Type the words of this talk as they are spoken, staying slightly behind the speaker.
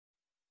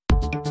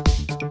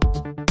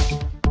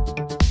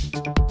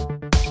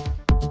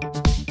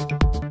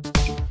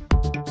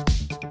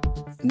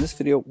this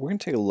video, we're going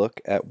to take a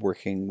look at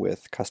working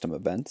with custom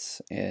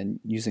events and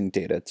using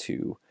data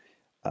to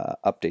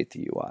update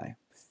the UI.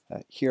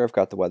 Here I've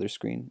got the weather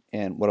screen,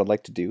 and what I'd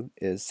like to do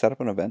is set up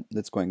an event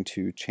that's going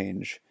to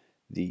change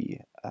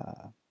the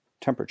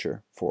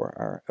temperature for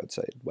our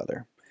outside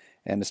weather.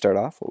 And to start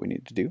off, what we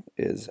need to do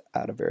is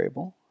add a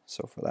variable.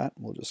 So for that,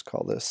 we'll just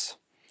call this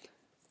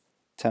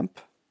temp.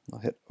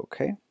 We'll hit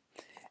OK.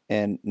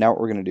 And now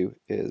what we're going to do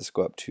is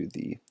go up to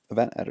the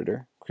event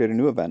editor, create a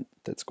new event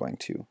that's going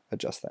to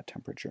adjust that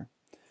temperature.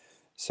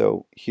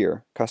 So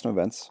here, custom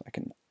events, I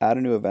can add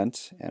a new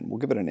event and we'll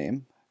give it a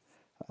name.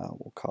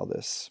 We'll call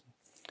this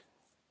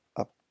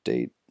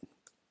update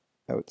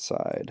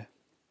outside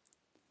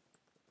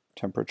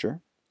temperature.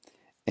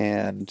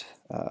 And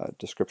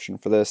description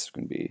for this is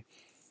going to be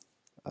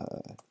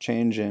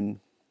change in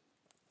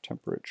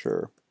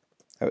temperature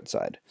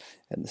outside.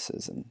 And this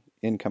is an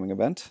incoming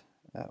event.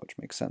 Which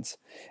makes sense.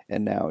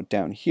 And now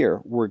down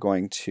here, we're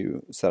going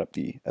to set up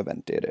the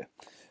event data.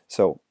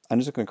 So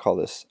I'm just going to call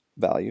this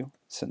value,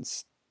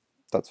 since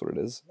that's what it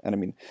is. And I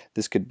mean,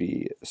 this could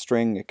be a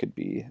string, it could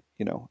be,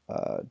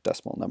 a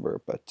decimal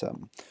number, but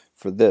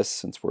for this,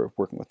 since we're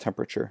working with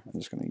temperature, I'm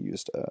just going to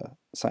use a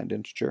assigned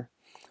integer.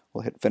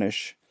 We'll hit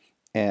finish.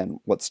 And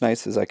what's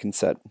nice is I can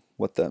set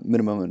what the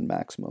minimum and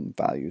maximum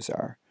values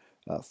are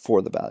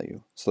for the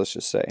value. So let's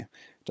just say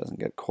it doesn't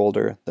get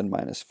colder than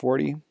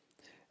 -40.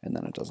 And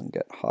then it doesn't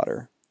get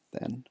hotter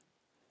than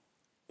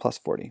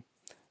 +40.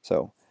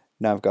 So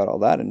now I've got all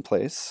that in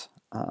place,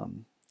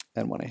 and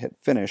when I hit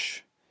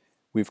finish,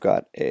 we've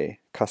got a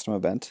custom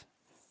event.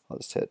 I'll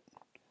just hit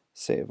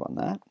save on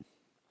that.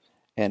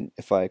 And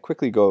if I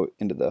quickly go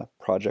into the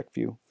project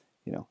view,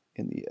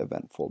 in the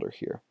event folder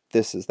here,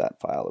 this is that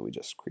file that we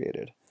just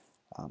created,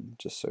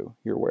 just so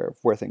you're aware of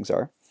where things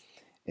are.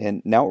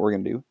 And now what we're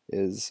going to do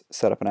is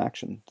set up an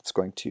action that's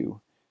going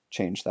to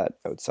change that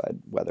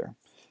outside weather.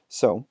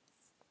 So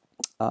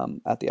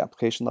at the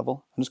application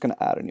level, I'm just going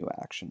to add a new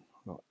action.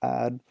 We'll go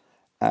add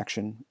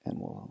action, and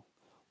we'll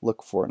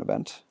look for an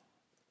event.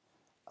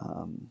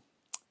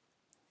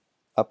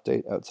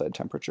 Update outside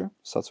temperature.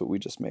 So that's what we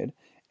just made.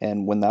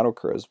 And when that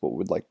occurs, what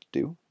we'd like to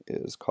do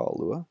is call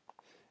Lua,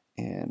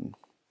 and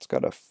it's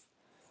got a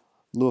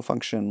Lua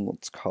function.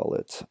 Let's call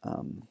it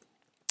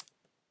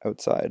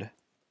outside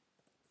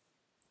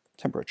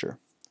temperature,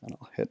 and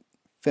I'll hit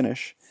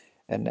finish.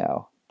 And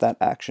now that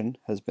action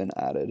has been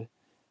added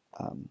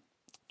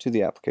to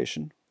the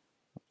application.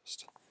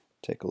 Just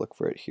take a look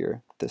for it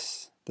here.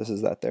 This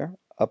is that there,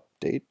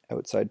 update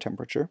outside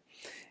temperature.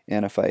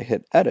 And if I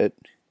hit edit,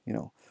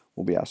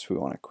 we'll be asked if we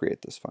want to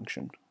create this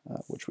function,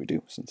 which we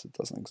do since it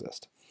doesn't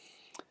exist.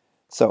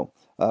 So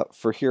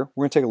for here,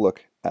 we're going to take a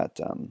look at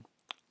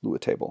Lua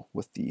table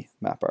with the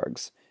map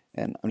args.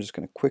 And I'm just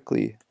going to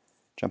quickly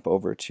jump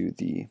over to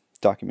the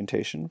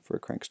documentation for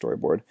Crank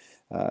Storyboard.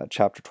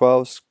 Chapter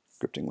 12,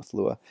 Scripting with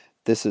Lua.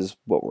 This is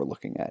what we're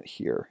looking at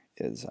here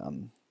is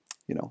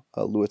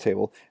a Lua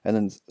table, and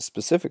then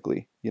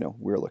specifically,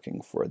 we're looking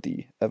for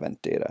the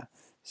event data.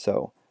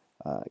 So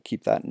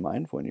keep that in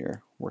mind when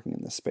you're working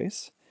in this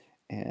space.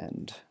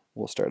 And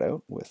we'll start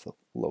out with a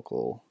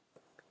local,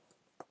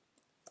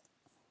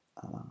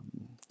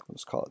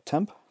 let's call it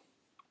temp.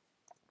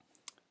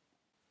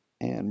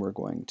 And we're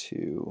going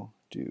to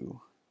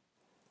do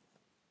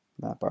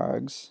map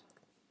args.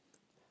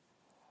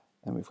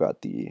 And we've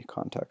got the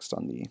context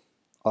on the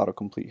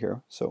autocomplete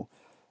here. So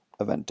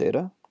event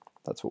data.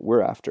 That's what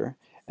we're after.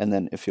 And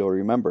then if you'll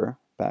remember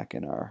back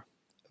in our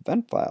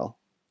event file,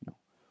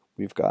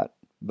 we've got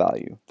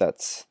value.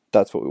 That's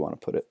what we want to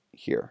put it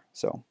here.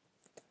 So,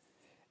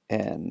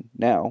 and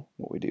now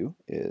what we do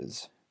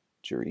is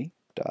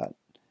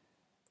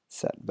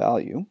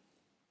jury.setValue.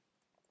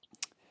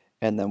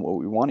 And then what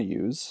we want to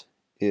use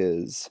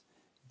is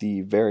the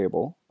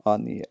variable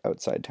on the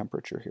outside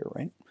temperature here,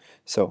 right?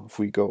 So if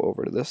we go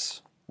over to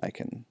this, I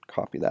can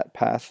copy that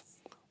path.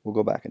 We'll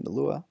go back into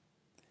Lua,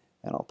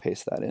 and I'll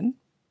paste that in.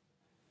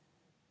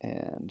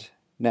 And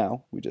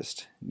now we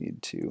just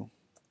need to,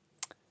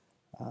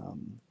 so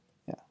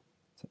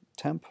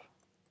temp,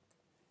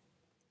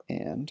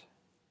 and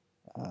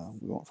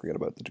we won't forget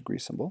about the degree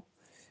symbol.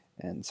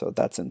 And so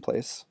that's in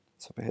place.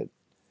 So if I hit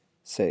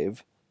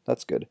save,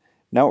 that's good.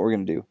 Now what we're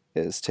going to do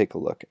is take a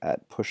look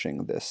at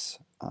pushing this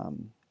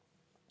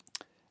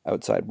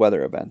outside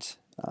weather event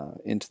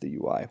into the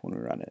UI when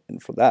we run it.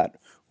 And for that,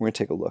 we're going to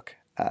take a look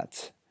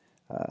at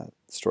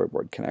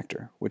Storyboard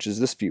connector, which is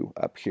this view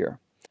up here.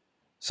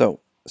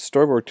 So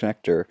Storyboard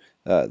connector,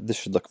 this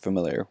should look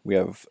familiar. We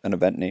have an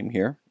event name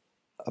here,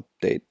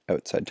 update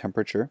outside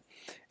temperature,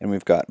 and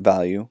we've got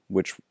value,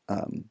 which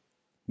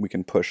we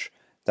can push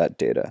that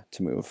data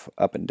to move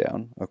up and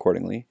down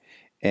accordingly.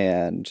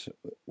 And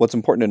what's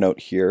important to note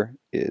here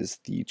is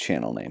the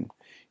channel name.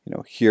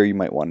 Here you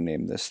might want to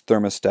name this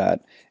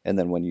thermostat, and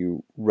then when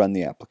you run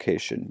the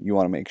application, you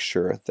want to make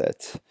sure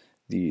that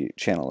the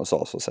channel is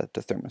also set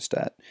to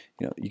thermostat.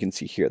 You can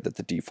see here that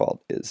the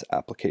default is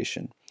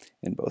application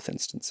in both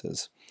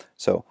instances.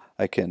 So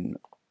I can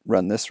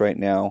run this right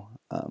now.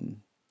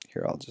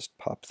 Here I'll just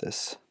pop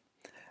this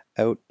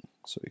out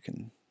so we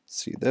can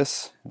see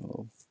this.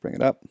 We'll bring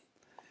it up.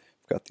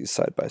 We've got these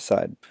side by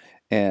side.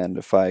 And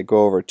if I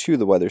go over to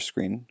the weather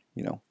screen,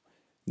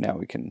 now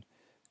we can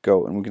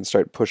go and we can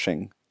start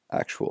pushing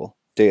actual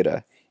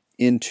data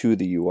into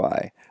the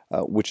UI,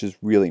 which is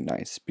really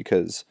nice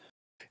because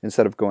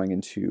instead of going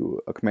into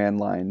a command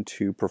line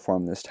to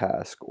perform this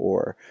task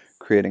or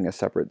creating a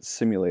separate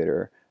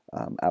simulator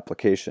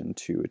application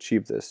to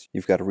achieve this,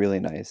 you've got a really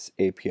nice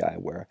API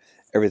where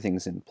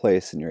everything's in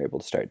place and you're able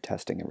to start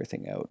testing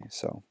everything out.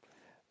 So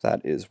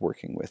that is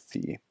working with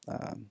the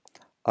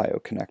I/O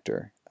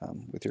connector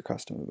with your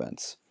custom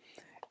events.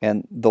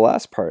 And the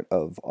last part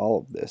of all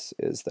of this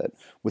is that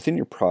within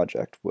your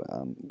project,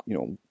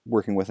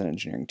 working with an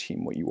engineering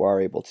team, what you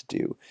are able to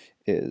do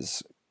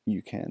is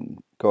you can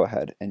go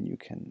ahead and you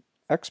can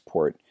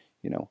export,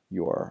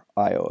 your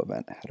I/O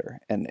event header.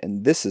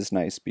 And this is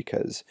nice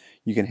because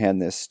you can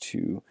hand this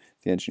to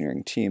the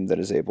engineering team that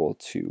is able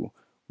to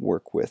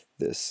work with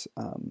this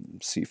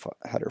C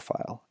header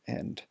file.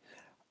 And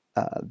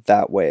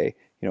that way,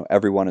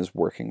 everyone is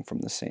working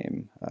from the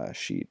same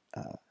sheet,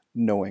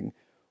 knowing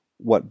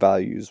what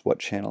values, what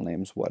channel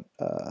names, what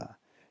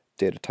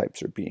data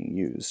types are being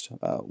used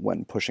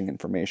when pushing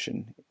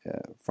information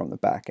from the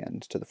back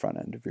end to the front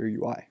end of your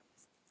UI.